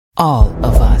All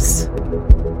of us.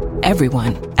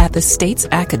 Everyone at the state's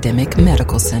academic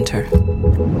medical center.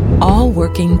 All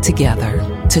working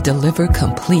together to deliver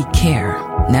complete care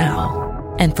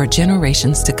now and for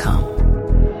generations to come.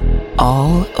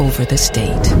 All over the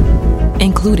state,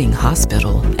 including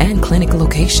hospital and clinic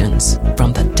locations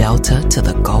from the Delta to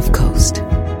the Gulf Coast.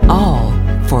 All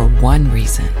for one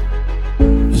reason.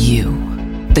 You,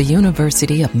 the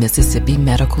University of Mississippi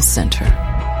Medical Center.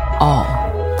 All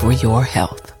for your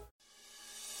health.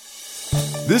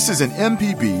 This is an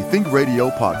MPB Think Radio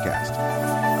podcast.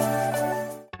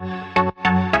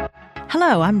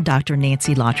 Hello, I'm Dr.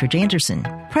 Nancy Lottridge Anderson,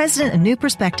 president of New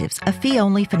Perspectives, a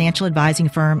fee-only financial advising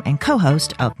firm and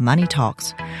co-host of Money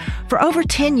Talks. For over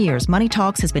 10 years, Money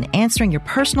Talks has been answering your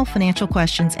personal financial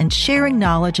questions and sharing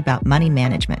knowledge about money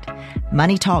management.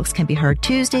 Money Talks can be heard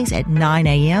Tuesdays at 9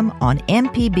 a.m. on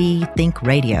MPB Think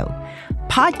Radio.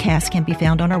 Podcasts can be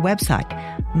found on our website,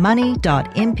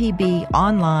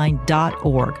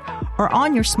 money.mpbonline.org, or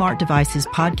on your smart device's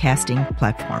podcasting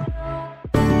platform.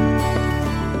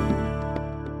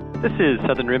 This is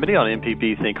Southern Remedy on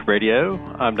MPB Think Radio.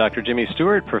 I'm Dr. Jimmy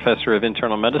Stewart, professor of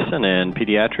internal medicine and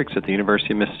pediatrics at the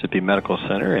University of Mississippi Medical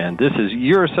Center, and this is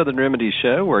your Southern Remedy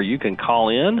show where you can call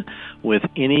in with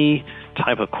any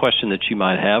type of question that you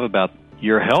might have about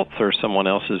your health or someone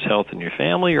else's health in your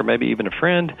family, or maybe even a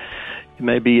friend. It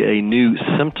may be a new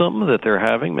symptom that they're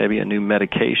having, maybe a new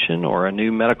medication or a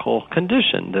new medical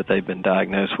condition that they've been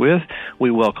diagnosed with.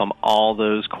 We welcome all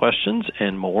those questions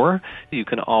and more. You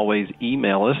can always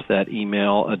email us. That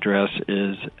email address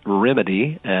is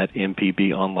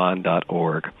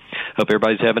remedy@mpbonline.org. Hope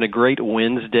everybody's having a great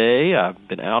Wednesday. I've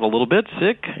been out a little bit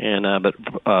sick, but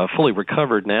fully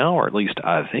recovered now, or at least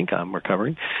I think I'm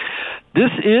recovering.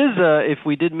 This is, if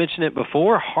we did mention it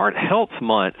before, Heart Health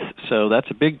Month. So that's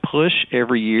a big push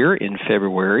every year in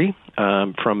February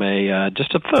from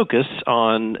just a focus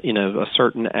on a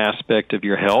certain aspect of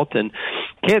your health, and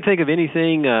can't think of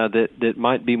anything that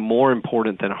might be more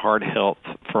important than heart health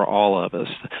for all of us.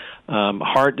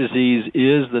 Heart disease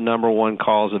is the number one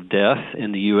cause of death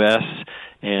in the U.S.,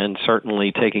 and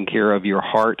certainly taking care of your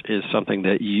heart is something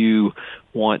that you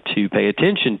want to pay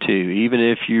attention to, even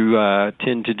if you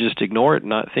tend to just ignore it and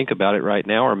not think about it right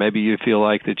now, or maybe you feel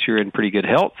like that you're in pretty good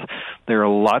health. There are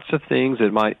lots of things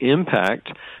that might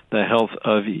impact the health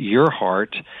of your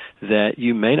heart that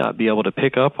you may not be able to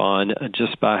pick up on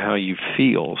just by how you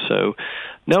feel. So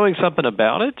knowing something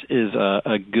about it is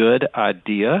a good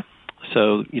idea.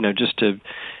 So, just to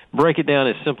break it down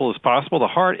as simple as possible, the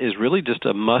heart is really just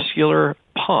a muscular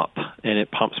pump, and it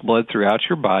pumps blood throughout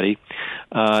your body.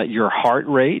 Your heart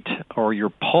rate, or your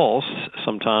pulse,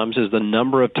 sometimes is the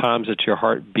number of times that your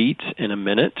heart beats in a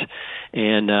minute.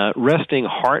 And resting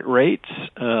heart rates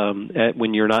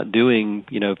when you're not doing,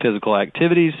 physical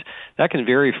activities, that can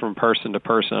vary from person to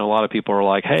person. A lot of people are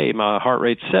like, hey, my heart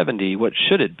rate's 70. What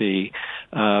should it be?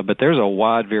 But there's a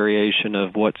wide variation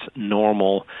of what's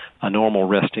normal, a normal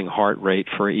resting heart rate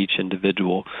for each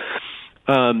individual.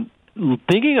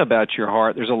 Thinking about your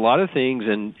heart, there's a lot of things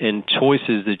and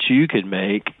choices that you could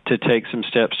make to take some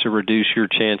steps to reduce your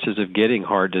chances of getting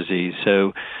heart disease.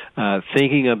 So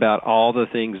thinking about all the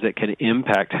things that can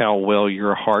impact how well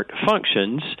your heart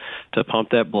functions to pump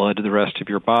that blood to the rest of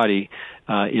your body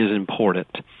is important.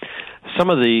 Some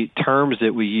of the terms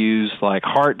that we use, like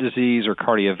heart disease or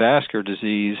cardiovascular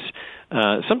disease,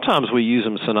 sometimes we use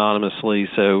them synonymously,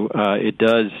 so it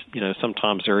does,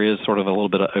 sometimes there is sort of a little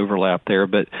bit of overlap there,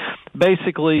 but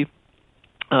basically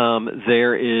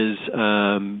there is,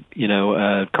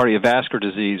 cardiovascular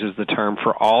disease is the term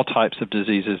for all types of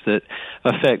diseases that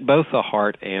affect both the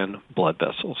heart and blood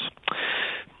vessels.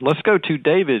 Let's go to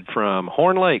David from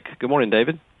Horn Lake. Good morning,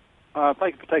 David.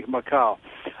 Thank you for taking my call.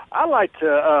 I'd like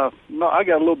to, I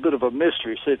got a little bit of a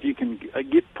mystery, see if you can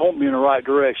point me in the right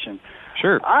direction.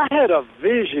 Sure. I had a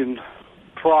vision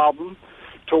problem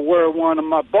to where one of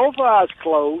my both eyes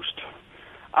closed,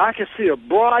 I could see a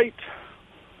bright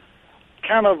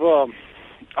kind of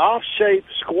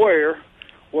off-shaped square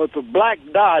with a black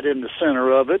dot in the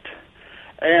center of it,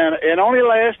 and it only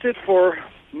lasted for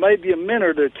maybe a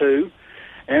minute or two,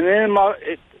 and then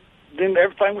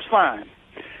everything was fine.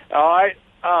 All right.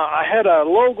 I had a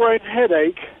low-grade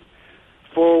headache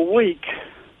for a week,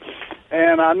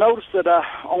 and I noticed that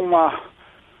on my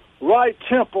right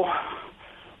temple,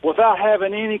 without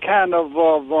having any kind of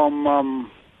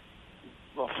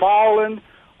falling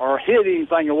or hit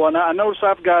anything or whatnot, I noticed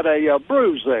I've got a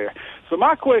bruise there. So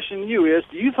my question to you is,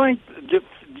 do you think, just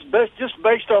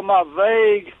based on my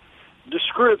vague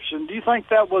description, do you think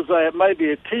that was maybe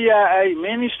a TIA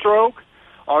mini stroke,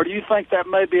 or do you think that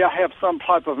maybe I have some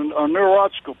type of a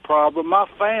neurological problem? My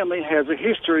family has a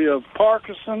history of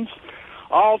Parkinson's,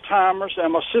 Alzheimer's,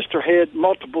 and my sister had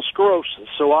multiple sclerosis.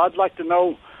 So I'd like to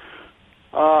know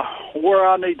where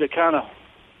I need to kind of...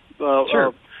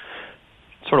 Sure.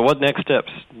 Sort of what next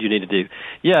steps you need to do.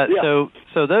 Yeah.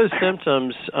 So those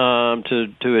symptoms,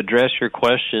 to address your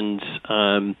questions,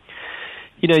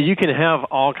 you can have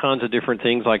all kinds of different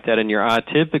things like that in your eye.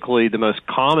 Typically, the most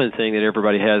common thing that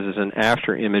everybody has is an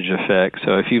after-image effect.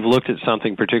 So if you've looked at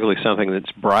something, particularly something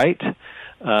that's bright,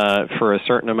 for a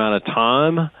certain amount of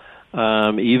time,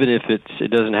 even if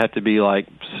it doesn't have to be like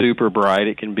super bright,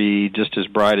 it can be just as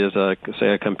bright as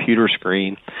a computer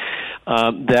screen.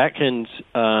 That can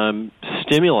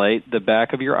stimulate the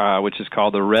back of your eye, which is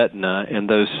called the retina, and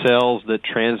those cells that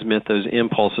transmit those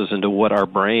impulses into what our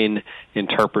brain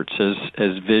interprets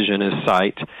as vision, as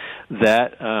sight.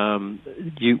 That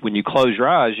when you close your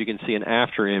eyes, you can see an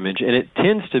after image, and it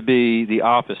tends to be the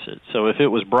opposite. So if it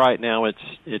was bright, now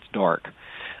it's dark.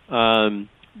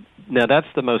 Now, that's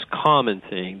the most common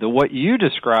thing. What you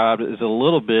described is a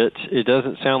little bit, it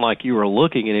doesn't sound like you were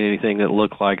looking at anything that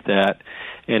looked like that.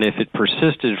 And if it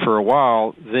persisted for a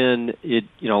while, then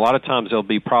a lot of times there'll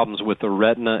be problems with the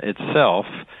retina itself.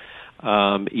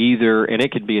 And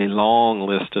it could be a long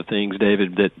list of things,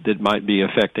 David, that might be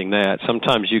affecting that.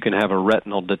 Sometimes you can have a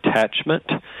retinal detachment,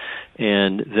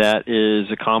 and that is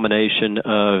a combination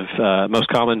of, most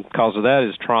common cause of that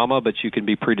is trauma, but you can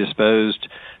be predisposed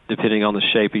depending on the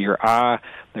shape of your eye.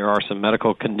 There are some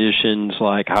medical conditions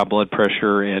like high blood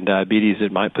pressure and diabetes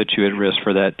that might put you at risk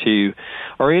for that too,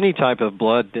 or any type of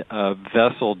blood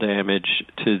vessel damage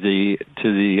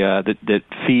that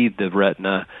feed the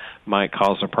retina might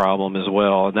cause a problem as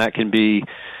well. And that can be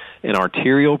an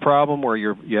arterial problem where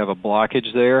you have a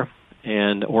blockage there,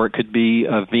 or it could be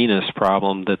a venous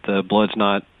problem that the blood's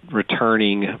not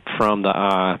returning from the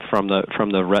eye, from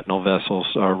the retinal vessels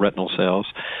or retinal cells.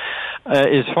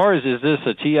 As far as is this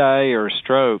a TIA or a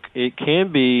stroke, it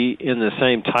can be in the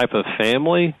same type of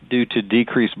family due to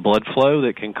decreased blood flow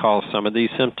that can cause some of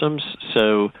these symptoms.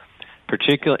 So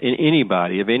particularly in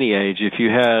anybody of any age, if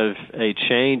you have a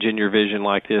change in your vision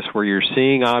like this where you're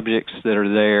seeing objects that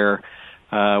are there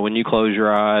when you close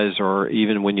your eyes, or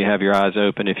even when you have your eyes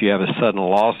open, if you have a sudden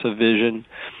loss of vision,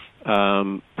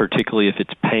 particularly if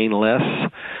it's painless,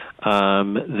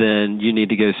 then you need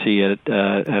to go see an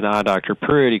eye doctor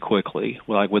pretty quickly,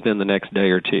 like within the next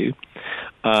day or two.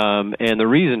 And the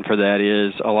reason for that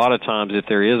is a lot of times if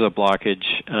there is a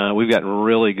blockage, we've gotten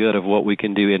really good at what we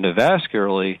can do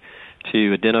endovascularly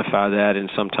to identify that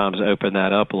and sometimes open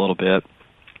that up a little bit.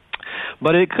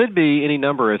 But it could be any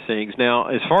number of things. Now,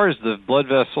 as far as the blood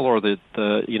vessel or the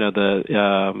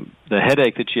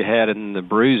headache that you had and the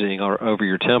bruising over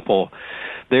your temple,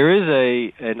 there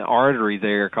is an artery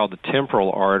there called the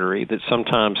temporal artery that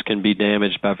sometimes can be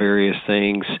damaged by various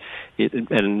things,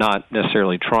 and not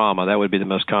necessarily trauma. That would be the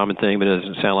most common thing, but it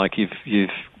doesn't sound like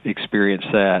you've experienced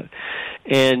that.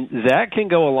 And that can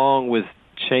go along with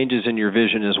changes in your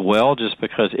vision as well, just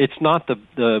because it's not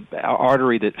the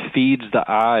artery that feeds the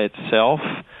eye itself,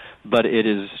 but it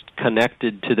is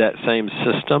connected to that same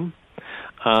system.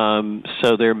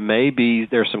 So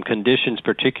there's some conditions,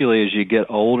 particularly as you get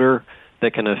older,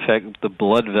 that can affect the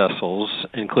blood vessels,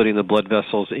 including the blood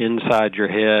vessels inside your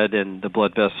head and the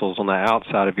blood vessels on the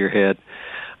outside of your head,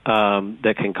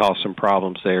 that can cause some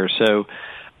problems there. So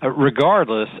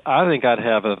regardless, I think I'd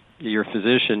have your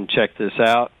physician check this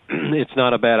out. It's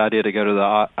not a bad idea to go to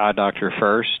the eye doctor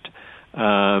first.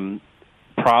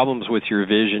 Problems with your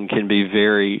vision can be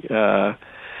very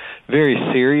very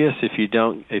serious if you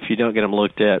don't get them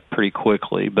looked at pretty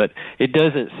quickly. But it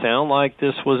doesn't sound like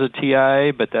this was a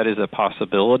TIA, but that is a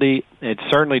possibility. It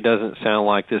certainly doesn't sound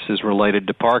like this is related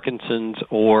to Parkinson's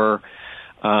or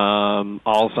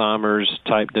Alzheimer's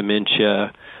type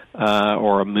dementia,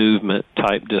 or a movement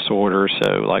type disorder,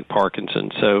 so like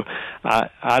Parkinson's. So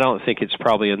I don't think it's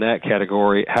probably in that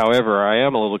category. However, I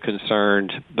am a little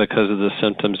concerned because of the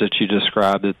symptoms that you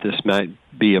described that this might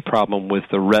be a problem with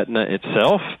the retina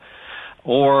itself,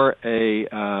 or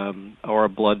a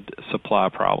blood supply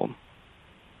problem.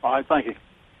 All right, thank you.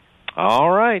 All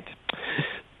right.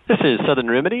 This is Southern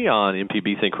Remedy on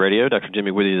MPB Think Radio. Dr. Jimmy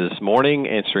with you this morning,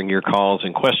 answering your calls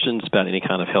and questions about any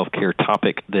kind of healthcare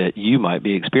topic that you might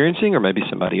be experiencing, or maybe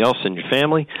somebody else in your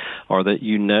family or that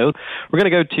you know. We're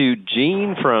going to go to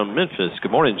Gene from Memphis.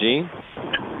 Good morning, Gene.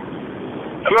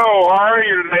 Hello, how are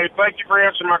you today? Thank you for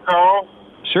answering my call.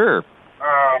 Sure.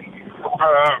 I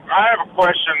have a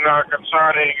question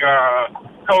concerning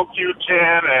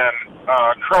CoQ10 and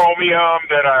Chromium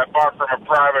that I bought from a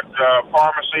private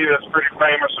pharmacy that's pretty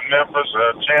famous in Memphis,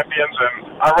 Champions,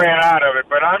 and I ran out of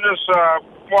it. But I'm just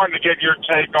wanting to get your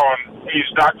take on these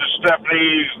Dr.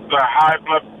 Stephanie's, the high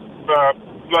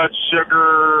blood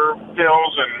sugar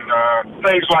pills and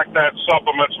things like that,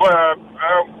 supplements. Well,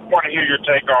 I want to hear your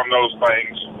take on those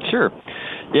things. Sure.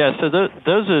 Yeah, so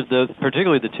those are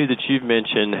particularly the two that you've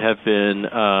mentioned have been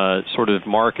sort of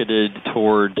marketed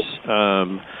towards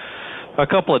a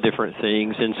couple of different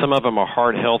things, and some of them are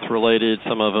heart health related,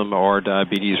 some of them are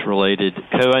diabetes related.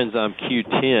 Coenzyme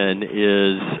Q10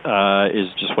 is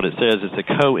just what it says. It's a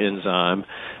coenzyme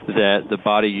that the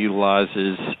body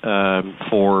utilizes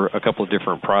for a couple of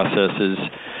different processes.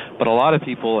 But a lot of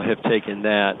people have taken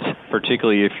that,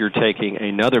 particularly if you're taking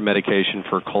another medication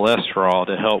for cholesterol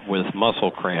to help with muscle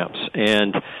cramps.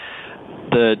 And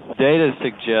the data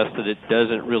suggests that it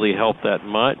doesn't really help that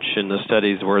much in the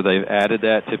studies where they've added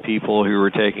that to people who are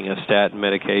taking a statin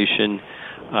medication.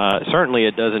 Certainly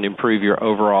it doesn't improve your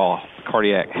overall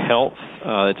cardiac health.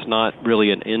 It's not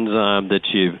really an enzyme that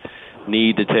you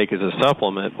need to take as a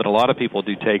supplement, but a lot of people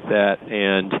do take that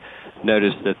and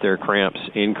notice that their cramps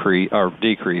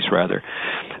decrease rather.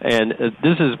 And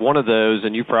this is one of those,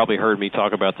 and you probably heard me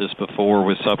talk about this before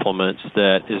with supplements,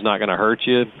 that is not going to hurt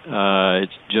you.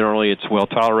 It's well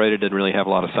tolerated and really have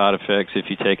a lot of side effects if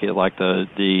you take it like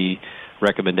the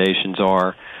recommendations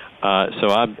are. So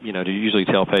I usually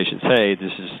tell patients, hey,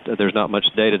 there's not much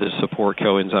data to support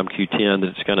coenzyme Q10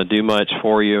 that's going to do much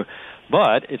for you,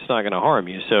 but it's not going to harm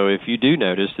you. So if you do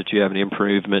notice that you have an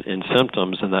improvement in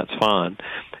symptoms, then that's fine.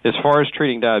 As far as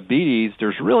treating diabetes,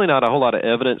 there's really not a whole lot of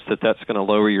evidence that that's going to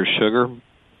lower your sugar.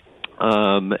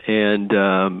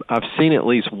 I've seen at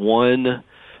least one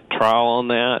trial on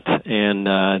that,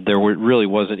 and there really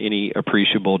wasn't any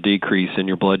appreciable decrease in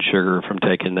your blood sugar from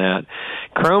taking that.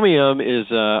 Chromium is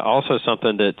also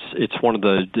something it's one of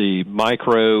the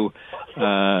micro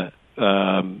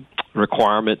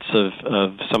requirements of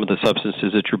some of the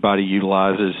substances that your body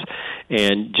utilizes,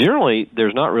 and generally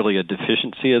there's not really a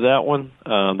deficiency of that one.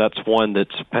 That's one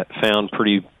that's found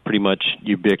pretty much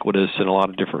ubiquitous in a lot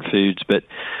of different foods, but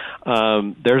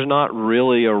there's not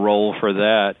really a role for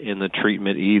that in the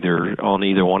treatment on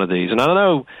either one of these. And I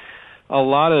know a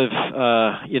lot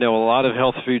of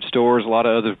health food stores, a lot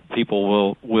of other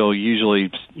people will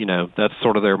usually, that's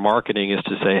sort of their marketing is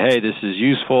to say, hey, this is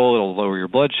useful, it'll lower your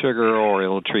blood sugar or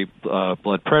it'll treat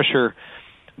blood pressure.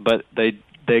 But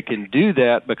they can do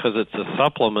that because it's a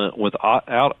supplement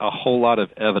without a whole lot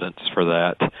of evidence for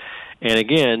that. And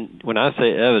again, when I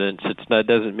say evidence, that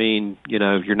doesn't mean,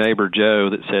 your neighbor Joe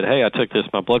that said, hey, I took this,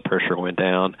 my blood pressure went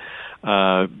down,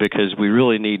 because we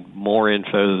really need more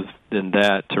info than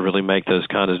that to really make those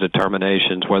kind of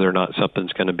determinations whether or not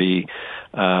something's going to be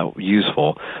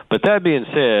useful. But that being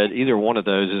said, either one of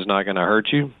those is not going to hurt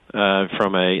you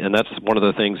and that's one of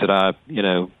the things that I,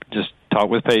 just talk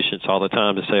with patients all the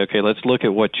time to say, okay, let's look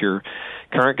at what your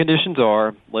current conditions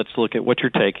are. Let's look at what you're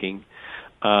taking.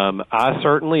 I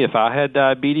certainly, if I had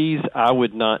diabetes, I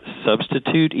would not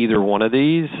substitute either one of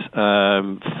these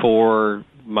for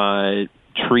my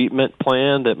treatment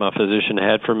plan that my physician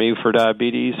had for me for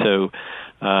diabetes. So,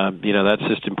 that's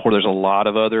just important. There's a lot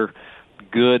of other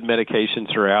good medications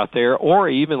that are out there, or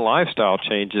even lifestyle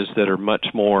changes that are much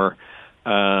more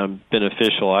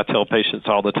beneficial. I tell patients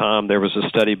all the time, there was a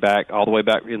study all the way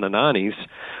back in the 90s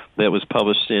that was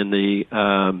published in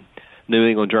the New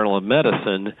England Journal of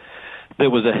Medicine. There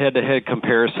was a head-to-head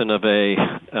comparison of a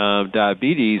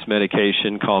diabetes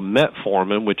medication called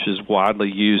metformin, which is widely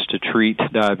used to treat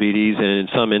diabetes and in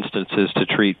some instances to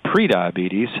treat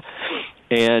prediabetes.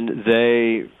 And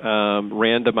they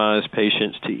randomized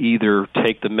patients to either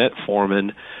take the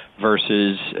metformin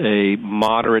versus a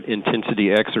moderate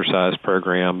intensity exercise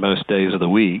program most days of the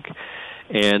week.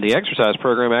 And the exercise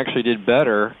program actually did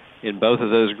better in both of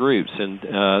those groups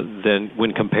than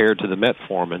when compared to the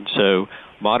metformin. So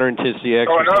moderate intensity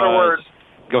exercise. So in other words,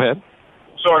 go ahead.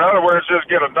 So in other words, just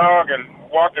get a dog and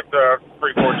walk it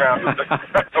 3-4 times a day.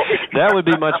 That would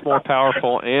be much more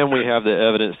powerful, and we have the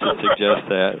evidence to suggest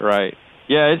that, right?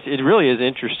 Yeah, it really is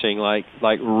interesting. Like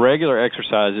regular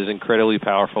exercise is incredibly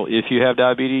powerful if you have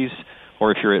diabetes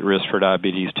or if you're at risk for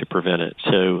diabetes to prevent it.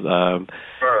 So, I'm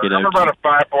about a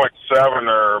 5.7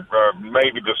 or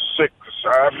maybe the 6.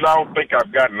 I don't think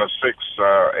I've gotten a 6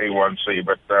 A1C,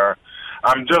 but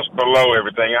I'm just below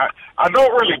everything. I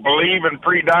don't really believe in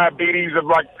pre-diabetes. I'm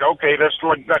like, okay, that's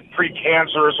like that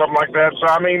pre-cancer or something like that. So,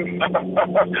 I mean,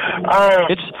 I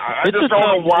just don't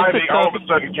know why they all of a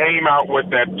sudden came out with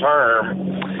that term.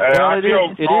 I feel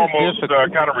almost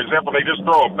kind of resentful. They just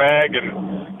throw a bag and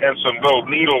and some little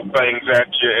needle things at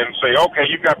you and say, okay,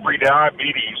 you've got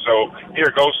pre-diabetes, so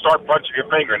here, go start punching your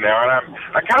finger now. And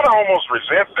I kind of almost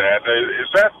resent that.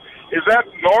 Is that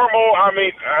normal? I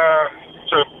mean,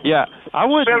 I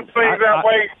would send things that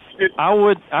way. I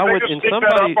would in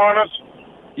somebody. That up on us?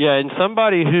 Yeah, in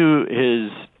somebody who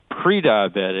is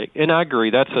pre-diabetic, and I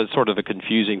agree, that's a sort of a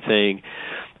confusing thing.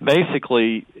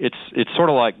 Basically, it's sort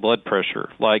of like blood pressure.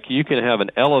 Like, you can have an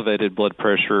elevated blood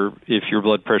pressure if your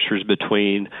blood pressure is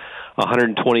between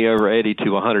 120/80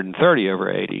 to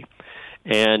 130/80.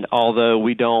 And although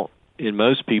we don't, in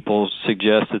most people,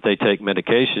 suggest that they take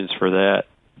medications for that,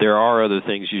 there are other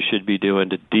things you should be doing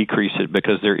to decrease it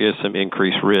because there is some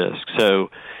increased risk.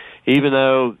 So even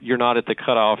though you're not at the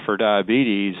cutoff for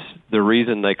diabetes, the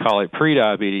reason they call it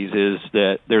prediabetes is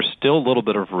that there's still a little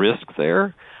bit of risk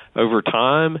there over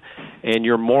time, and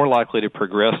you're more likely to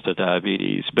progress to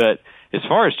diabetes. But as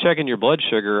far as checking your blood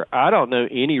sugar, I don't know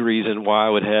any reason why I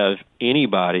would have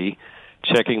anybody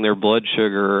checking their blood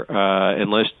sugar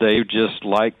unless they just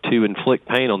like to inflict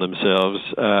pain on themselves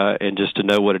and just to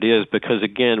know what it is. Because,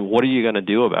 again, what are you going to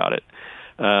do about it?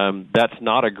 That's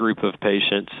not a group of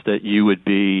patients that you would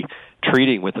be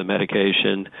treating with the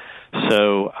medication.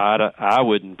 So I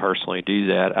wouldn't personally do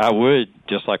that. I would,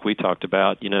 just like we talked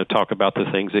about, talk about the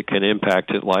things that can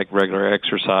impact it, like regular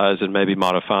exercise and maybe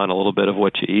modifying a little bit of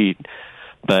what you eat.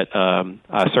 But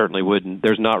I certainly wouldn't.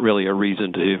 There's not really a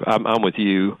reason to. I'm with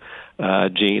you,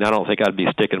 Gene. I don't think I'd be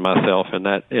sticking myself in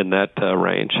that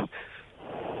range.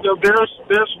 So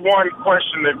there's one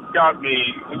question that got me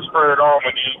spurred on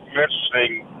when you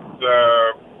mentioning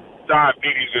the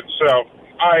diabetes itself.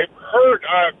 I heard,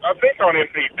 I think on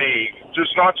MPB,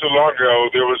 just not too long ago,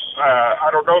 there was, I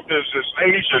don't know if there's this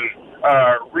Asian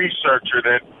researcher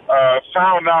that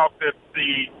found out that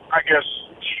I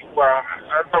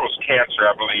thought it was cancer,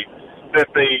 I believe,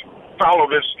 that they follow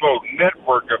this little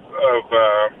network of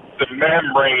the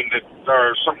membrane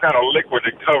or some kind of liquid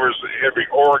that covers every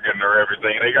organ or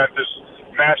everything. They got this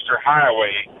master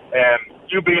highway, and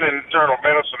you being in internal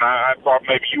medicine, I thought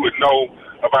maybe you would know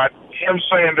about him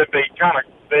saying that they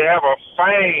have a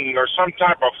fang or some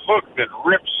type of hook that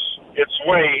rips its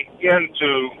way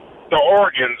into the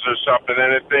organs or something,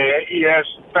 and that he has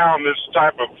found this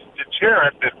type of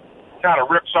deterrent that kind of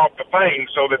rips off the fang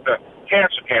so that the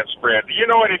cancer can't spread. Do you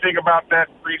know anything about that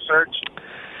research?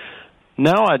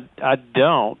 No, I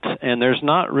don't, and there's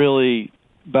not really,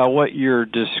 by what you're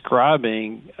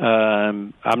describing,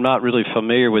 I'm not really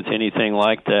familiar with anything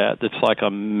like that. That's like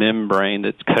a membrane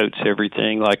that coats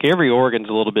everything. Like, every organ's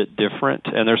a little bit different,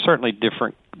 and there's certainly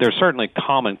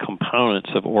common components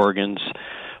of organs,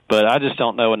 but I just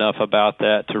don't know enough about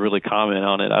that to really comment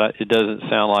on it. It doesn't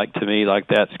sound like to me like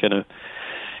that's going to...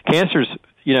 Cancer's,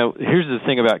 here's the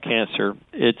thing about cancer.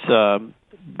 It's...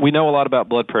 we know a lot about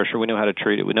blood pressure. We know how to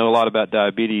treat it. We know a lot about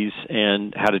diabetes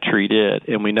and how to treat it,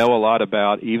 and we know a lot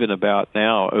about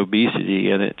now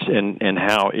obesity and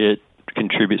how it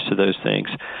contributes to those things.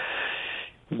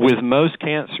 With most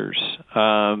cancers,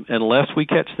 unless we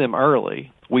catch them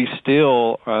early, we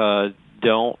still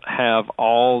don't have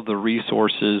all the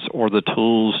resources or the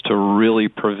tools to really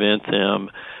prevent them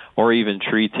or even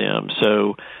treat them.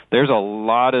 So there's a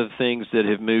lot of things that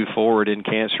have moved forward in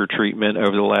cancer treatment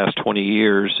over the last 20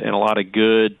 years, and a lot of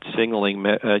good signaling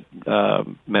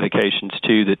medications,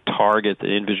 too, that target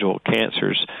the individual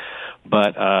cancers.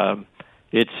 But I'm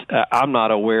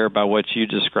not aware by what you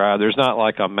described. There's not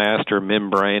like a master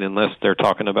membrane unless they're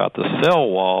talking about the cell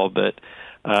wall, but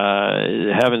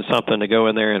having something to go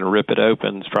in there and rip it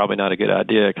open is probably not a good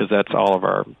idea because that's all of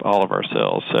our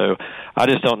cells. So I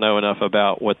just don't know enough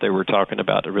about what they were talking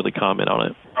about to really comment on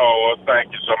it. Oh, well,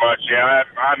 thank you so much. Yeah,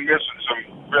 I'm missing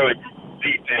some really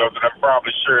details, and I'm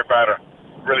probably sure if I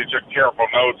really took careful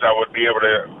notes, I would be able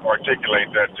to articulate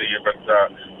that to you. But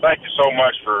thank you so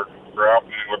much for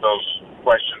helping me with those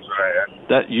questions that I had.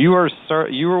 That you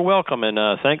are welcome, and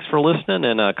thanks for listening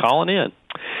and calling in.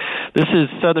 This is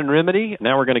Southern Remedy.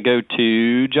 Now we're going to go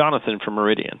to Jonathan from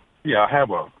Meridian. Yeah, I have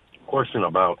a question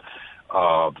about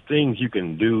things you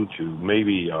can do to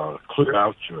maybe clear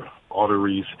out your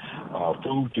arteries,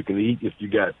 food you can eat if you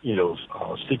got,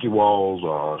 sticky walls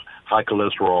or high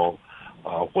cholesterol.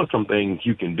 What's some things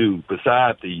you can do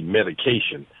besides the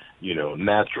medication,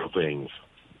 natural things?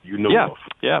 Yeah,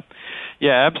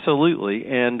 absolutely.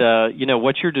 And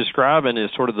what you're describing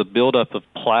is sort of the buildup of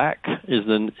plaque is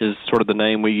sort of the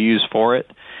name we use for it,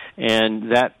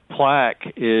 and that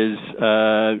plaque is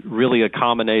really a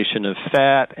combination of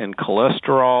fat and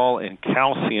cholesterol and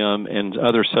calcium and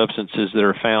other substances that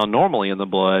are found normally in the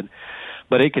blood,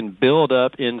 but it can build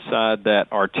up inside that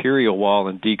arterial wall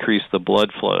and decrease the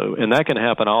blood flow. And that can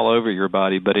happen all over your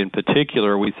body, but in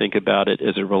particular, we think about it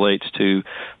as it relates to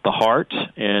the heart,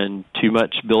 and too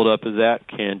much buildup of that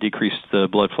can decrease the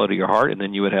blood flow to your heart, and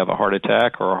then you would have a heart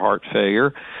attack or a heart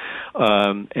failure.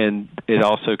 And it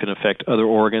also can affect other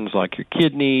organs like your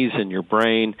kidneys and your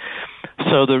brain.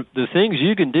 So the things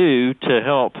you can do to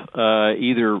help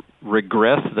either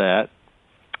regress that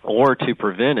or to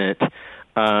prevent it,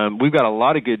 we've got a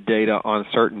lot of good data on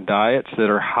certain diets that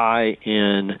are high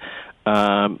in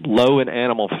low in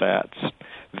animal fats,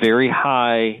 very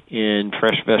high in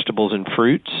fresh vegetables and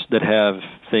fruits that have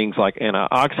things like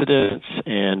antioxidants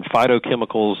and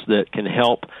phytochemicals that can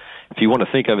help, if you want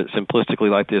to think of it simplistically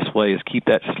like this way, is keep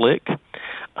that slick.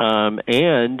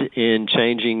 And in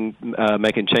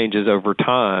making changes over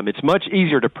time, it's much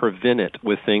easier to prevent it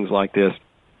with things like this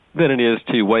than it is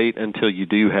to wait until you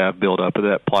do have buildup of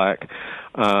that plaque,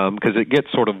 because it gets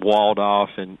sort of walled off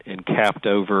and capped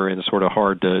over and sort of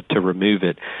hard to remove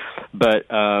it. But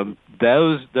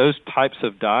those types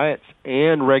of diets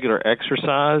and regular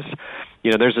exercise,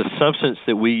 there's a substance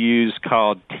that we use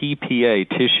called TPA,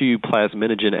 tissue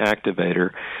plasminogen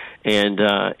activator, and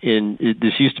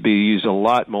this used to be used a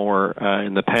lot more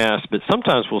in the past, but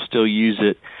sometimes we'll still use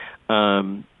it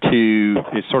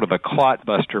it's sort of a clot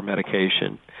buster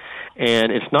medication.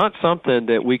 And it's not something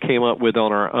that we came up with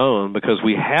on our own, because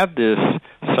we have this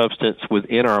substance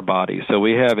within our body. So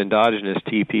we have endogenous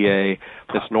TPA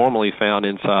that's normally found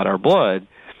inside our blood.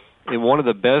 And one of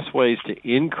the best ways to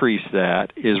increase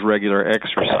that is regular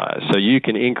exercise. So you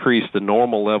can increase the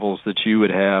normal levels that you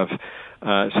would have,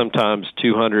 sometimes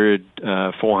 200,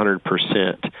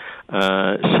 400%.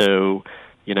 So,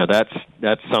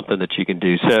 that's something that you can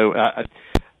do. So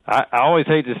I always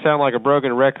hate to sound like a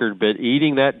broken record, but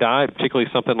eating that diet, particularly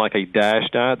something like a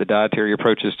DASH diet, the dietary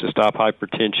approaches to stop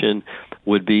hypertension,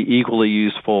 would be equally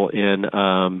useful in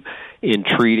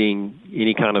treating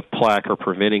any kind of plaque or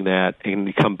preventing that,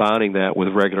 and combining that with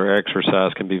regular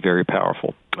exercise can be very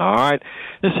powerful. All right.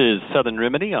 This is Southern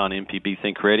Remedy on MPB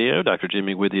Think Radio. Dr.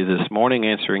 Jimmy with you this morning,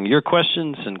 answering your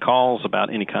questions and calls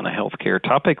about any kind of healthcare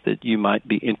topic that you might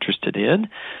be interested in.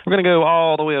 We're going to go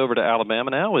all the way over to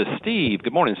Alabama now with Steve.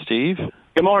 Good morning, Steve.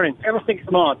 Good morning. Every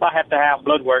 6 months, I have to have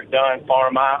blood work done for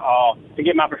to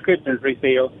get my prescriptions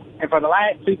refilled. And for the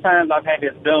last 2 times I've had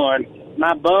this done,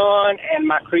 my bun and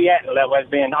my creatinine level has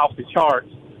been off the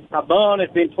charts. My bun has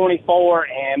been 24,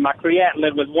 and my creatinine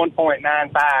level was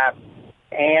 1.95.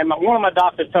 And one of my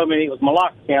doctors told me it was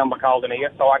meloxicam because of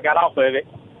it, so I got off of it.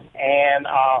 And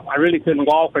I really couldn't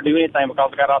walk or do anything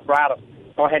because I got arthritis,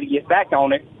 so I had to get back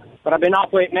on it. But I've been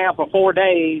off of it now for 4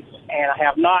 days, and I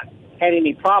have not had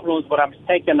any problems, but I'm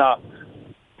taking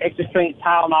extra strength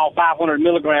Tylenol 500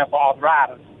 milligrams for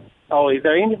arthritis. So is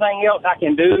there anything else I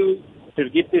can do to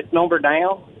get this number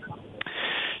down?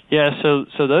 Yeah, so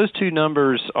those 2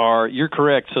 numbers you're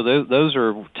correct. So those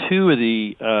are 2 of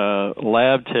the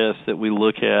lab tests that we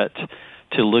look at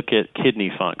to look at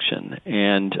kidney function.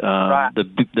 And right.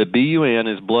 The BUN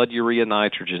is blood urea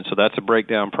nitrogen, so that's a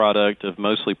breakdown product of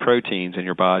mostly proteins in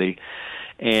your body.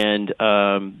 And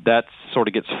that sort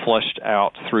of gets flushed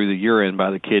out through the urine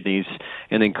by the kidneys.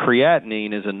 And then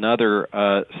creatinine is another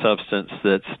substance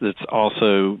that's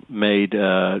also made.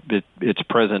 It's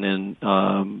present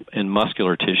in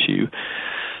muscular tissue.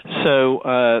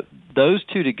 So those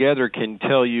 2 together can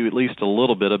tell you at least a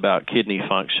little bit about kidney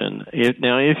function.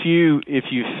 Now, if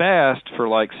you fast for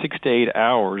like 6 to 8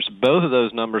 hours, both of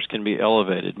those numbers can be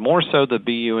elevated. More so the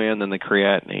BUN than the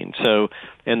creatinine. So,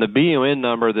 and the BUN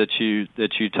number that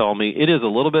you told me, it is a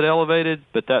little bit elevated,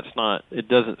 but that's not. It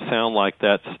doesn't sound like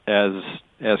that's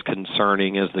as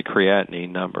concerning as the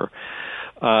creatinine number.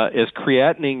 As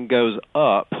creatinine goes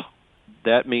up,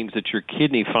 that means that your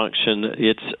kidney function,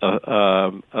 its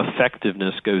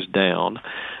effectiveness goes down.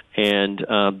 And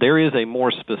there is a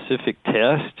more specific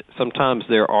test. Sometimes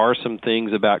there are some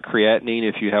things about creatinine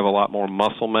if you have a lot more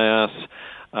muscle mass.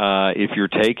 If you're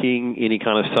taking any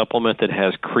kind of supplement that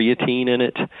has creatine in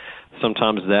it,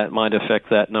 sometimes that might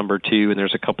affect that number too. And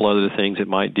there's a couple other things that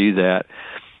might do that.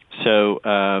 So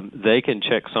they can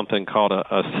check something called a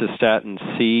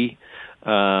cystatin C.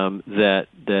 That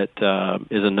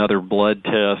is another blood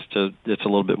test that's a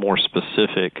little bit more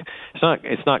specific.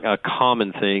 It's not a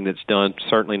common thing that's done,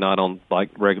 certainly not on like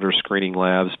regular screening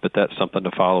labs, but that's something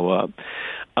to follow up.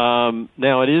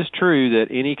 Now, it is true that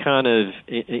any kind of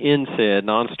NSAID,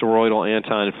 non-steroidal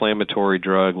anti-inflammatory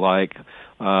drug like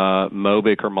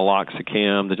Mobic or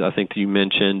meloxicam that I think you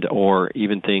mentioned, or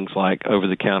even things like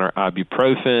over-the-counter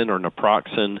ibuprofen or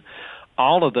naproxen,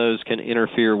 all of those can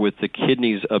interfere with the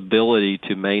kidney's ability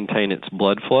to maintain its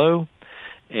blood flow.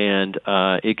 and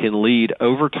it can lead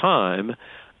over time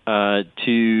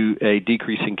to a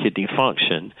decrease in kidney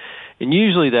function. And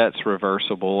usually that's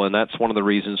reversible, and that's one of the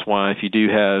reasons why if you do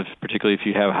have, particularly if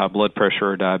you have high blood pressure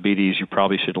or diabetes, you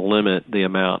probably should limit the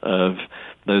amount of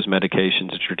those medications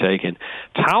that you're taking.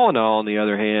 Tylenol, on the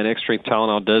other hand, extra-strength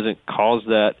Tylenol doesn't cause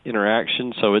that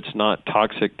interaction, so it's not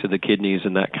toxic to the kidneys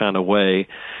in that kind of way.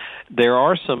 There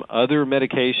are some other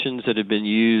medications that have been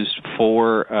used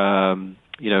for,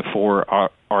 for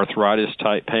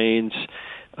arthritis-type pains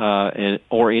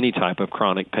or any type of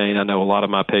chronic pain. I know a lot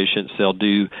of my patients, they'll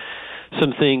do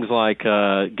some things like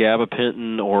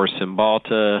gabapentin or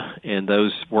Cymbalta, and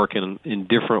those work in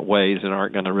different ways and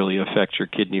aren't going to really affect your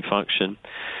kidney function.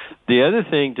 The other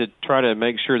thing to try to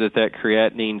make sure that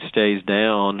creatinine stays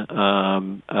down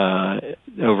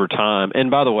over time,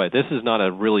 and by the way, this is not a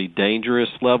really dangerous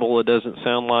level, it doesn't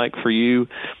sound like for you.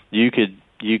 You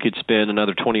could spend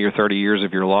another 20 or 30 years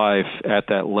of your life at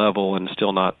that level and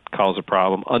still not cause a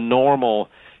problem. A normal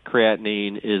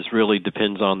creatinine really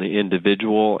depends on the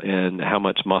individual and how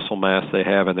much muscle mass they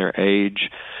have and their age.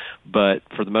 But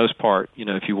for the most part,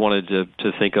 if you wanted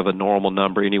to think of a normal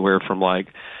number, anywhere from like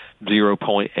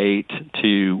 0.8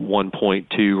 to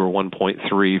 1.2 or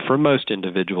 1.3 for most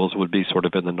individuals would be sort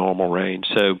of in the normal range.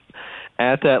 So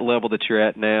at that level that you're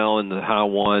at now in the high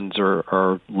ones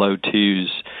or low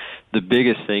twos, the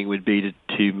biggest thing would be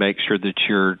to make sure that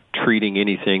you're treating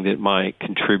anything that might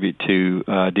contribute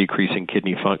to decreasing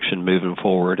kidney function moving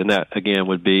forward. And that, again,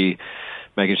 would be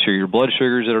making sure your blood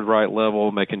sugar's at the right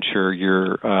level, making sure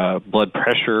your blood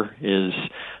pressure is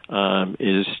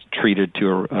treated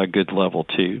to a good level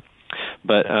too.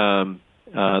 But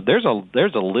there's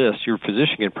a list. Your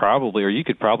physician can probably, or you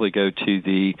could probably go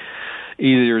to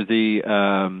either the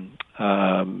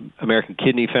American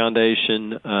Kidney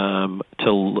Foundation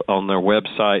on their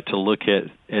website to look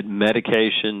at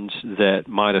medications that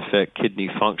might affect kidney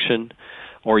function,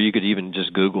 or you could even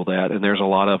just Google that, and there's a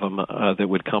lot of them that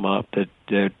would come up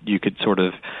that you could sort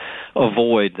of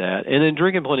avoid that. And then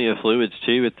drinking plenty of fluids,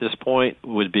 too, at this point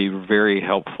would be very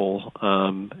helpful,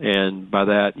 and by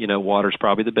that, water's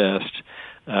probably the best,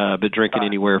 but drinking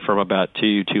anywhere from about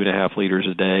 2.5 liters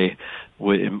a day,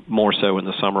 more so in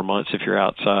the summer months if you're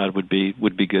outside, would be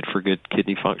good for good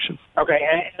kidney function. Okay,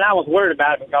 and I was worried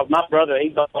about it because my brother,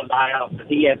 he's on dialysis.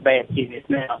 He has bad kidneys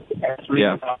now. That's the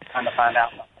reason I'm trying to find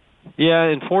out. Yeah,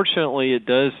 unfortunately, it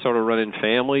does sort of run in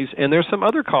families, and there's some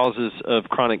other causes of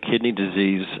chronic kidney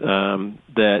disease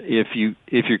that if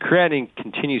your creatinine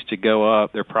continues to go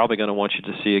up, they're probably going to want you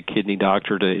to see a kidney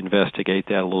doctor to investigate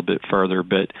that a little bit further.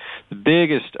 But the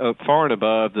biggest, far and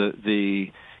above the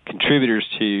contributors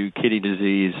to kidney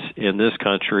disease in this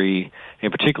country,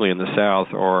 and particularly in the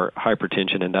South, are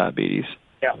hypertension and diabetes.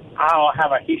 Yeah, I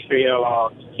have a history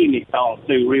of kidney stones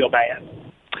too, real bad.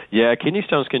 Yeah, kidney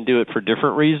stones can do it for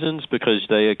different reasons because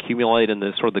they accumulate in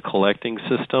the sort of the collecting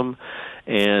system,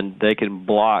 and they can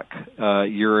block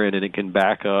urine, and it can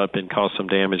back up and cause some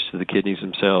damage to the kidneys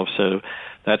themselves. So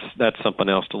that's something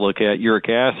else to look at. Uric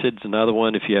acid's another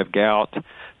one. If you have gout,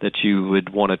 that you would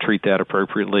want to treat that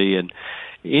appropriately. And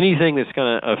anything that's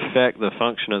going to affect the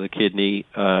function of the kidney,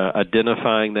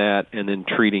 identifying that and then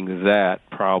treating that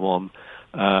problem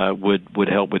would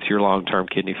help with your long-term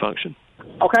kidney function.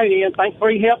 Okay, Ian. Thanks for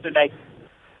your help today.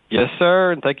 Yes,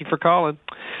 sir, and thank you for calling.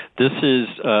 This is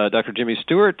Dr. Jimmy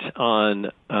Stewart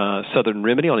on Southern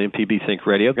Remedy on MPB Think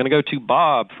Radio. Going to go to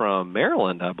Bob from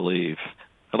Maryland, I believe.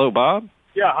 Hello, Bob.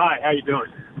 Yeah, hi. How you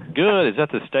doing? Good. Is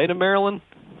that the state of Maryland?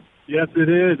 Yes, it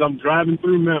is. I'm driving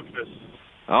through Memphis.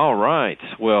 All right.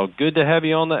 Well, good to have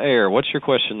you on the air. What's your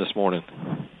question this morning?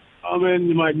 I'm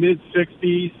in my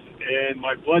mid-60s, and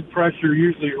my blood pressure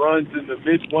usually runs in the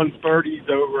mid-130s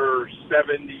over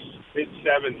 70,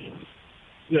 mid-70s.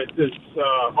 This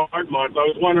hard month, I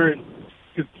was wondering,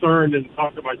 concerned, and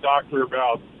talked to my doctor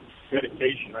about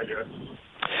medication, I guess.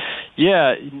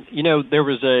 Yeah,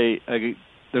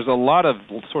 there's a lot of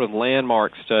sort of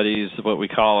landmark studies, what we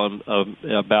call them,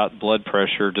 about blood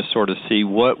pressure to sort of see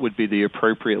what would be the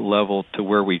appropriate level to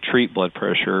where we treat blood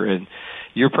pressure. And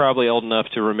you're probably old enough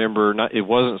to remember, it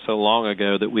wasn't so long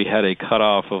ago that we had a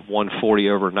cutoff of 140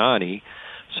 over 90.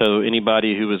 So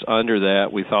anybody who was under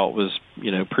that we thought was,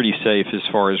 pretty safe as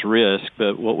far as risk.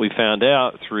 But what we found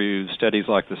out through studies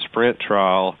like the SPRINT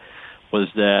trial was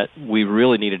that we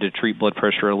really needed to treat blood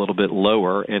pressure a little bit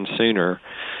lower and sooner.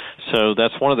 So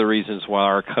that's one of the reasons why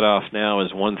our cutoff now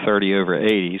is 130 over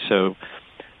 80. So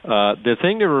the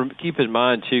thing to keep in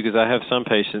mind, too, because I have some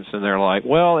patients and they're like,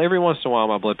 well, every once in a while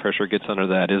my blood pressure gets under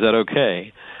that. Is that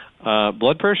okay?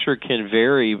 Blood pressure can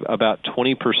vary about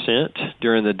 20%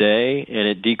 during the day, and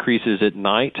it decreases at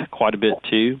night quite a bit,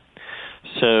 too.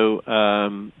 So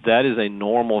that is a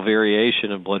normal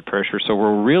variation of blood pressure. So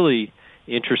we're really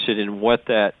interested in what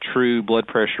that true blood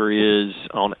pressure is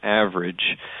on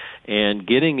average. And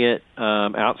getting it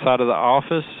outside of the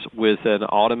office with an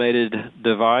automated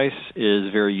device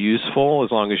is very useful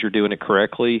as long as you're doing it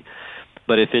correctly.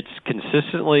 But if it's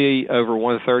consistently over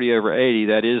 130 over 80,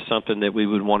 that is something that we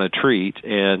would want to treat.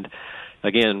 And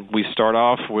again, we start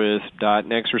off with diet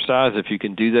and exercise. If you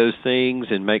can do those things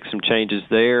and make some changes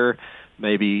there,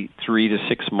 maybe 3 to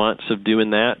 6 months of doing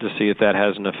that to see if that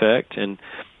has an effect. And,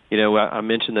 you know, I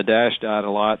mentioned the DASH diet a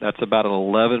lot. That's about an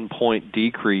 11-point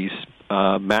decrease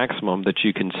maximum that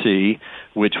you can see,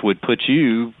 which would put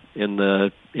you in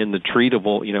the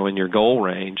treatable, you know, in your goal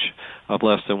range of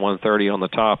less than 130 on the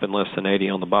top and less than 80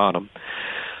 on the bottom.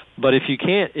 But if you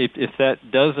can't, if that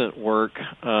doesn't work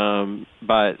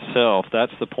by itself,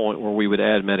 that's the point where we would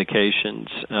add medications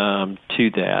to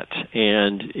that.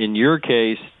 And in your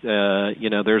case, you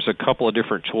know, there's a couple of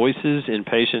different choices in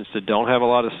patients that don't have a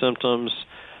lot of symptoms,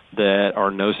 that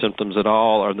are no symptoms at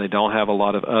all, or they don't have a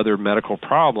lot of other medical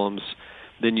problems.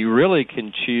 Then you really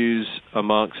can choose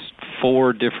amongst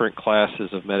 4 different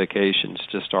classes of medications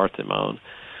to start them on.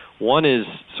 One is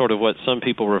sort of what some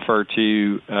people refer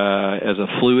to as a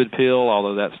fluid pill,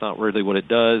 although that's not really what it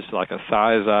does, like a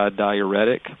thiazide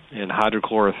diuretic, and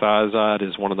hydrochlorothiazide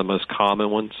is one of the most common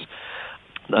ones.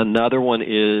 Another one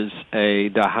is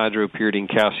a dihydropyridine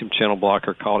calcium channel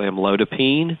blocker called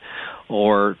amlodipine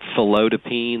or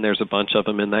felodipine. There's a bunch of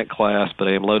them in that class, but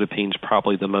amlodipine is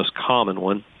probably the most common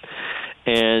one.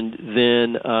 And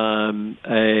then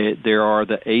there are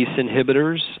the ACE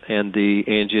inhibitors and the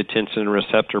angiotensin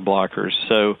receptor blockers.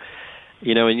 So,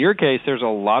 you know, in your case, there's a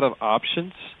lot of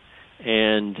options,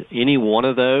 and any one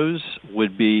of those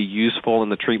would be useful in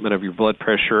the treatment of your blood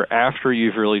pressure after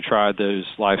you've really tried those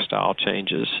lifestyle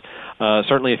changes.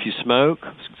 Certainly if you smoke,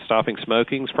 stopping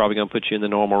smoking is probably going to put you in the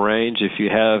normal range. If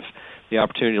you have the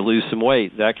opportunity to lose some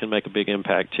weight, that can make a big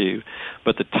impact too.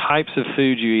 But the types of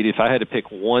food you eat, if I had to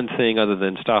pick one thing other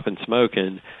than stopping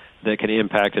smoking that can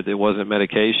impact it that wasn't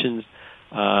medications,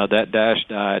 that DASH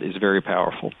diet is very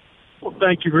powerful. Well,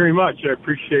 thank you very much. I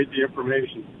appreciate the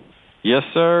information. Yes,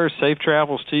 sir. Safe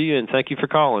travels to you, and thank you for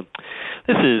calling.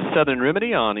 This is Southern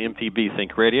Remedy on MPB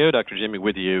Think Radio. Dr. Jimmy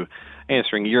with you,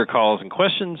 answering your calls and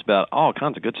questions about all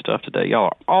kinds of good stuff today. Y'all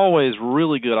are always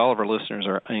really good. All of our listeners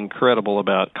are incredible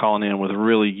about calling in with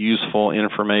really useful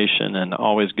information and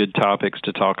always good topics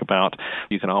to talk about.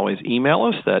 You can always email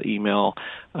us. That email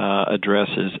address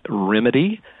is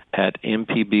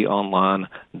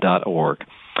remedy@mpbonline.org.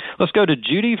 Let's go to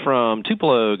Judy from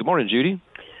Tupelo. Good morning, Judy.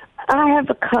 I have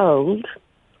a cold,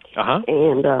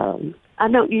 and I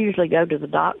don't usually go to the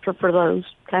doctor for those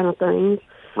kind of things.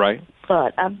 Right.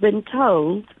 But I've been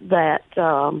told that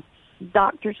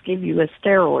doctors give you a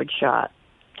steroid shot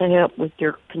to help with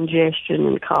your congestion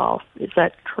and cough. Is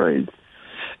that true?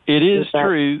 It is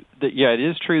true that, it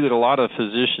is true that a lot of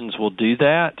physicians will do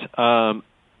that.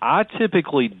 I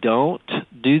typically don't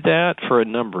do that for a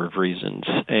number of reasons.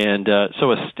 And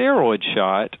so a steroid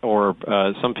shot, or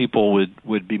some people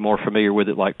would be more familiar with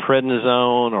it like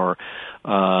prednisone or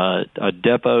a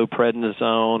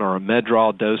depot-prednisone or a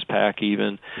Medrol dose pack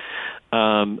even.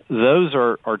 Those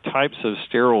are types of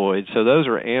steroids, so those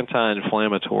are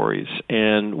anti-inflammatories.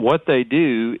 And what they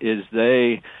do is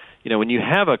they, when you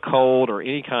have a cold or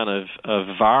any kind of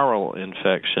viral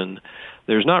infection,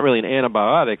 there's not really an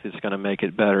antibiotic that's going to make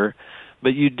it better,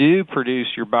 but you do produce,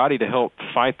 your body to help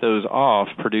fight those off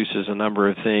produces a number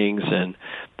of things, and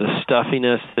the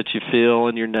stuffiness that you feel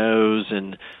in your nose,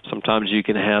 and sometimes you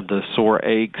can have the sore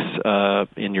aches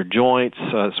in your joints,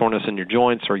 soreness in your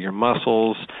joints or your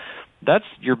muscles. That's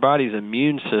your body's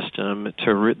immune system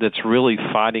that's really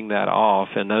fighting that off,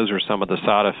 and those are some of the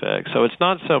side effects. So it's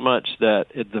not so much that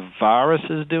the virus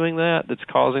is doing that's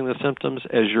causing the symptoms,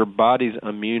 as your body's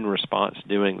immune response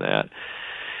doing that.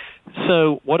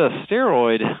 So what a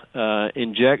steroid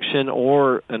injection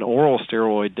or an oral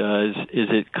steroid does is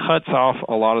it cuts off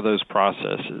a lot of those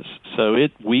processes. So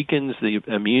it weakens the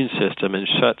immune system and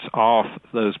shuts off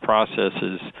those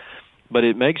processes, but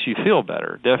it makes you feel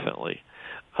better, definitely.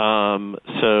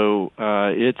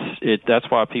 That's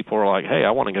why people are like, hey,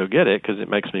 I want to go get it because it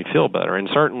makes me feel better. And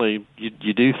certainly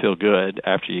you do feel good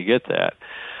after you get that.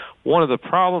 One of the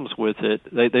problems with it,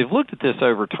 they've looked at this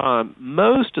over time.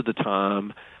 Most of the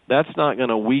time, that's not going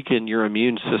to weaken your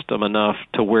immune system enough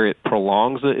to where it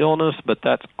prolongs the illness, but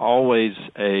that's always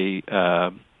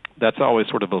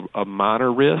sort of a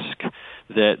minor risk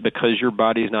that because your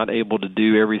body's not able to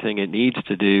do everything it needs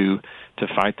to do to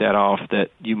fight that off, that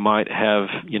you might have,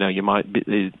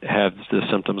 have the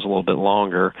symptoms a little bit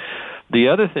longer. The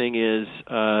other thing is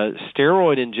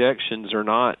steroid injections are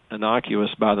not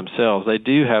innocuous by themselves. They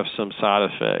do have some side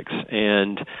effects,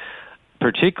 and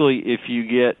particularly if you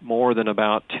get more than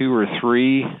about 2 or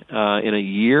 3 in a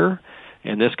year,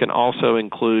 and this can also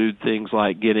include things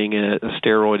like getting a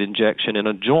steroid injection in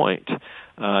a joint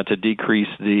to decrease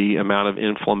the amount of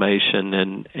inflammation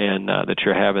and that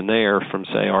you're having there from,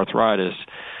 say, arthritis.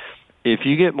 If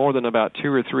you get more than about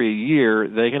 2 or 3 a year,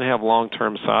 they can have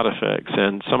long-term side effects,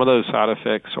 and some of those side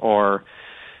effects are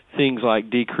things like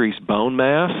decreased bone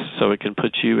mass, so it can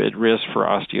put you at risk for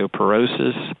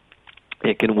osteoporosis.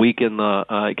 It can weaken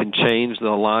it can change the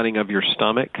lining of your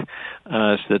stomach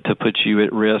to put you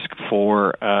at risk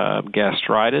for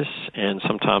gastritis and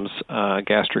sometimes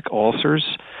gastric ulcers.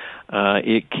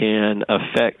 It can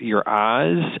affect your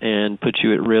eyes and put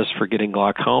you at risk for getting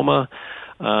glaucoma.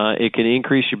 It can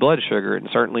increase your blood sugar, and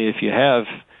certainly if you have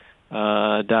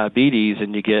diabetes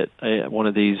and you get one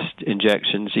of these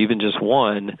injections, even just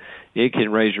one, it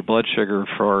can raise your blood sugar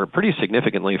for pretty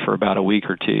significantly for about a week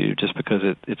or two, just because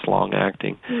it's long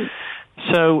acting.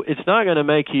 So it's not going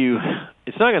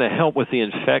to help with the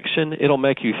infection. It'll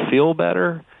make you feel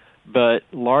better, but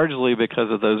largely because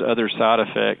of those other side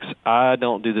effects, I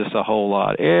don't do this a whole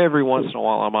lot. Every once in a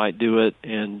while I might do it,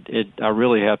 and I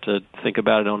really have to think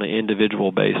about it on an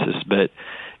individual basis, but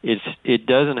it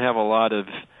doesn't have a lot of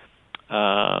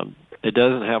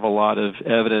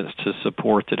evidence to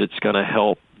support that it's going to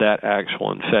help that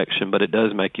actual infection, but it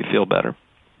does make you feel better.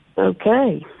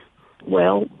 Okay.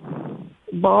 Well,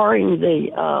 barring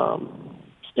the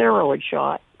steroid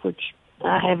shot, which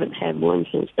I haven't had one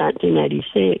since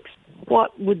 1986,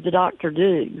 what would the doctor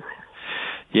do?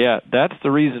 Yeah, that's the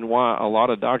reason why a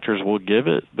lot of doctors will give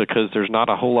it, because there's not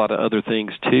a whole lot of other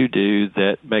things to do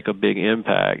that make a big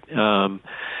impact.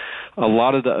 A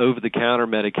lot of the over-the-counter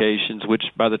medications, which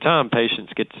by the time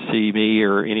patients get to see me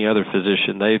or any other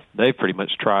physician, they've pretty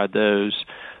much tried those.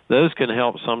 Those can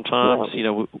help sometimes,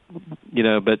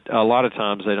 but a lot of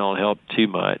times they don't help too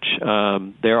much.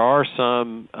 There are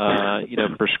some,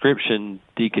 prescription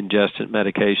decongestant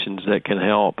medications that can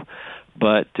help,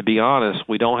 but to be honest,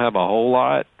 we don't have a whole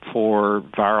lot for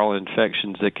viral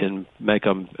infections that can make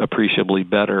them appreciably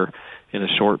better in a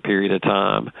short period of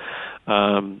time.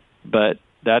 But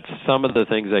that's some of the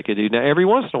things they could do. Now, every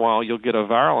once in a while, you'll get a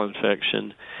viral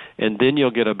infection, and then you'll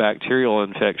get a bacterial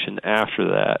infection after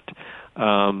that.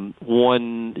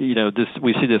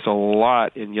 We see this a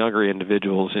lot in younger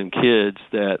individuals and kids,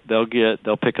 that they'll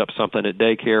pick up something at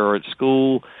daycare or at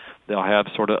school. They'll have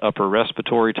sort of upper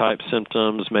respiratory type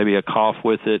symptoms, maybe a cough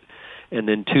with it, and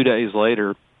then 2 days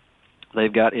later,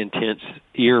 they've got intense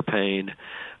ear pain.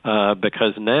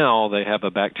 Because now they have a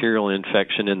bacterial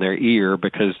infection in their ear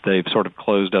because they've sort of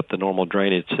closed up the normal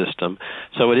drainage system.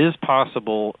 So it is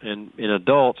possible in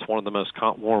adults. One of the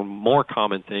more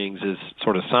common things is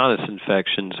sort of sinus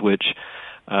infections, which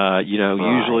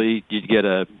usually you'd get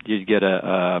a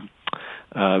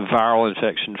viral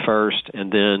infection first,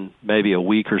 and then maybe a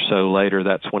week or so later,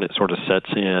 that's when it sort of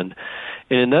sets in.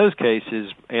 And in those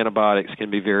cases, antibiotics can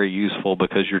be very useful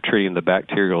because you're treating the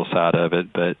bacterial side of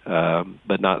it, but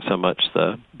not so much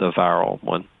the viral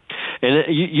one. And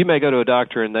you may go to a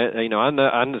doctor, and I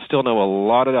still know a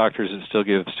lot of doctors that still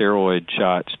give steroid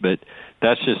shots, but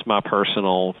that's just my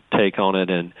personal take on it.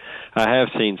 And I have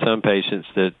seen some patients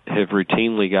that have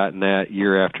routinely gotten that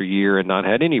year after year and not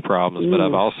had any problems. But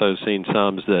I've also seen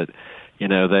some that,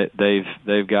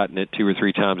 they've gotten it 2 or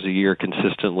 3 times a year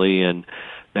consistently, and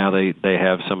now they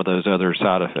have some of those other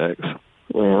side effects.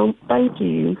 Well, thank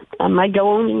you. I may go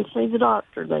on and see the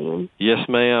doctor then. Yes,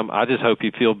 ma'am. I just hope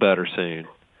you feel better soon.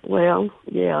 Well,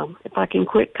 yeah, if I can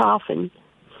quit coughing.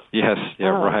 Yes, yeah,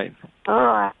 right. All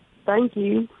right. Thank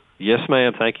you. Yes,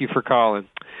 ma'am. Thank you for calling.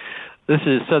 This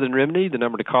is Southern Remedy. The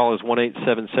number to call is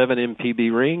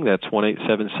 1-877-MPB-RING. That's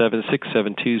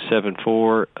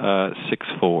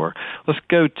 1-877-672-7464. Let's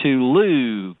go to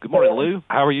Lou. Good morning, Lou.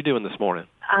 How are you doing this morning?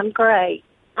 I'm great.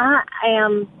 I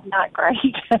am not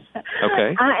great.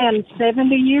 Okay. I am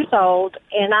 70 years old,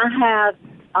 and I have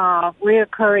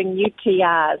reoccurring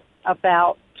UTIs,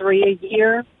 about 3 a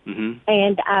year,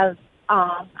 and I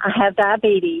have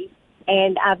diabetes,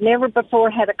 and I've never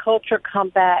before had a culture come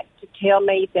back to tell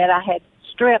me that I had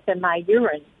strep in my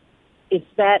urine. Is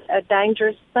that a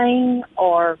dangerous thing,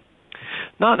 or?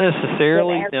 Not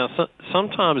necessarily. Now,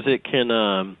 sometimes it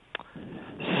can.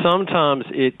 Sometimes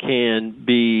it can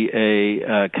be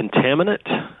a contaminant.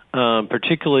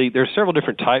 Particularly, there are several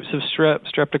different types of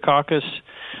streptococcus.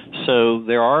 So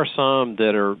there are some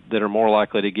that are more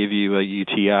likely to give you a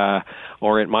UTI,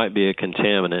 or it might be a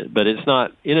contaminant. But it's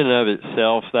not, in and of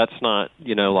itself, that's not,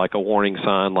 like a warning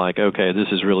sign like, okay, this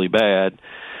is really bad.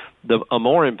 A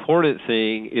more important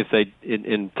thing,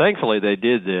 and thankfully they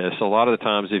did this, a lot of the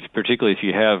times, particularly if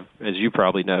you have, as you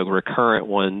probably know, recurrent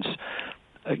ones,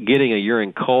 getting a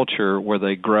urine culture where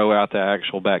they grow out the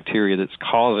actual bacteria that's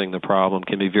causing the problem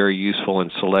can be very useful in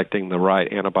selecting the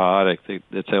right antibiotic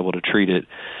that's able to treat it.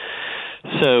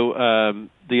 So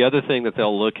the other thing that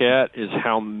they'll look at is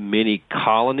how many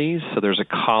colonies. So there's a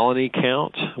colony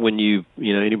count. When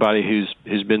anybody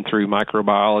who's been through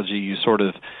microbiology, you sort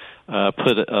of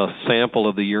put a sample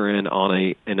of the urine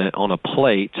on a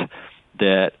plate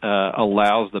that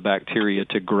allows the bacteria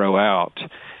to grow out,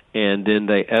 and then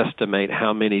they estimate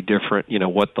how many different,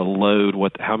 what the load,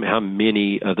 how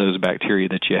many of those bacteria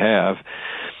that you have.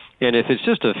 And if it's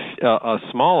just a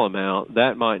small amount,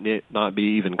 that might not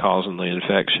be even causing the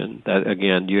infection. That,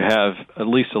 again, you have at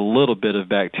least a little bit of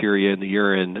bacteria in the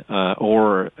urine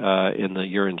or in the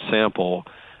urine sample,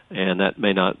 and that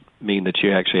may not mean that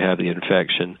you actually have the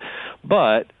infection.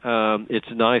 But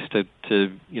it's nice to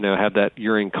have that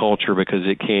urine culture because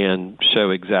it can show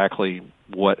exactly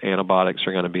what antibiotics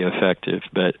are going to be effective.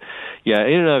 But yeah,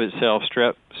 in and of itself,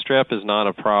 strep is not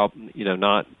a problem,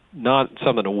 not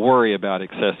something to worry about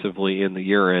excessively in the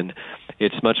urine.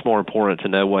 It's much more important to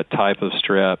know what type of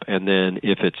strep, and then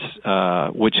if it's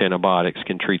which antibiotics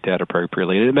can treat that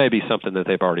appropriately. It may be something that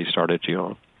they've already started you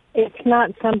on. It's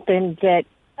not something that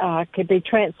could be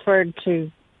transferred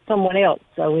to someone else,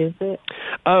 so is it?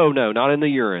 Oh, no, not in the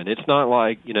urine. It's not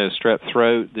like, strep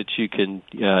throat that you can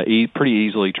pretty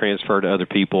easily transfer to other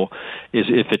people.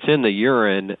 If it's in the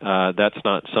urine, that's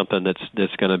not something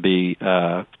that's going to be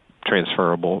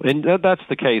transferable. And that's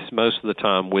the case most of the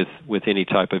time with any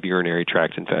type of urinary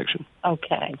tract infection.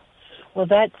 Okay. Well,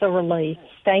 that's a relief.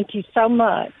 Thank you so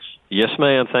much. Yes,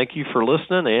 ma'am. Thank you for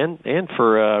listening and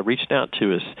for reaching out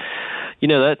to us.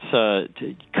 That's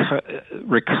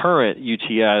recurrent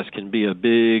UTIs can be a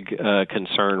big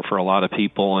concern for a lot of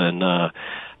people, and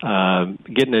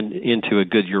getting into a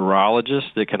good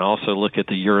urologist that can also look at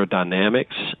the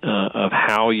urodynamics of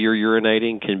how you're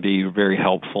urinating can be very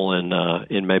helpful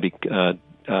in maybe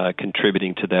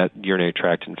contributing to that urinary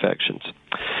tract infections.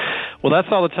 Well, that's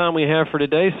all the time we have for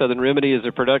today. Southern Remedy is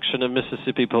a production of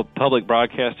Mississippi Public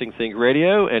Broadcasting Think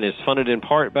Radio and is funded in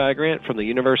part by a grant from the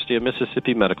University of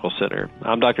Mississippi Medical Center.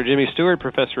 I'm Dr. Jimmy Stewart,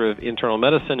 professor of internal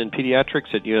medicine and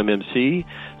pediatrics at UMMC.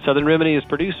 Southern Remedy is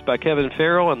produced by Kevin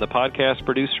Farrell, and the podcast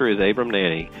producer is Abram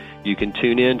Nanny. You can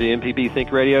tune in to MPB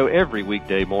Think Radio every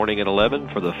weekday morning at 11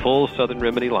 for the full Southern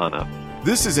Remedy lineup.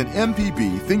 This is an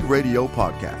MPB Think Radio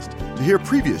podcast. To hear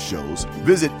previous shows,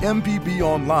 visit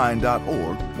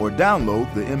mpbonline.org or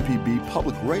download the MPB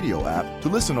Public Radio app to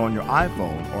listen on your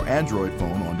iPhone or Android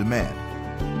phone on demand.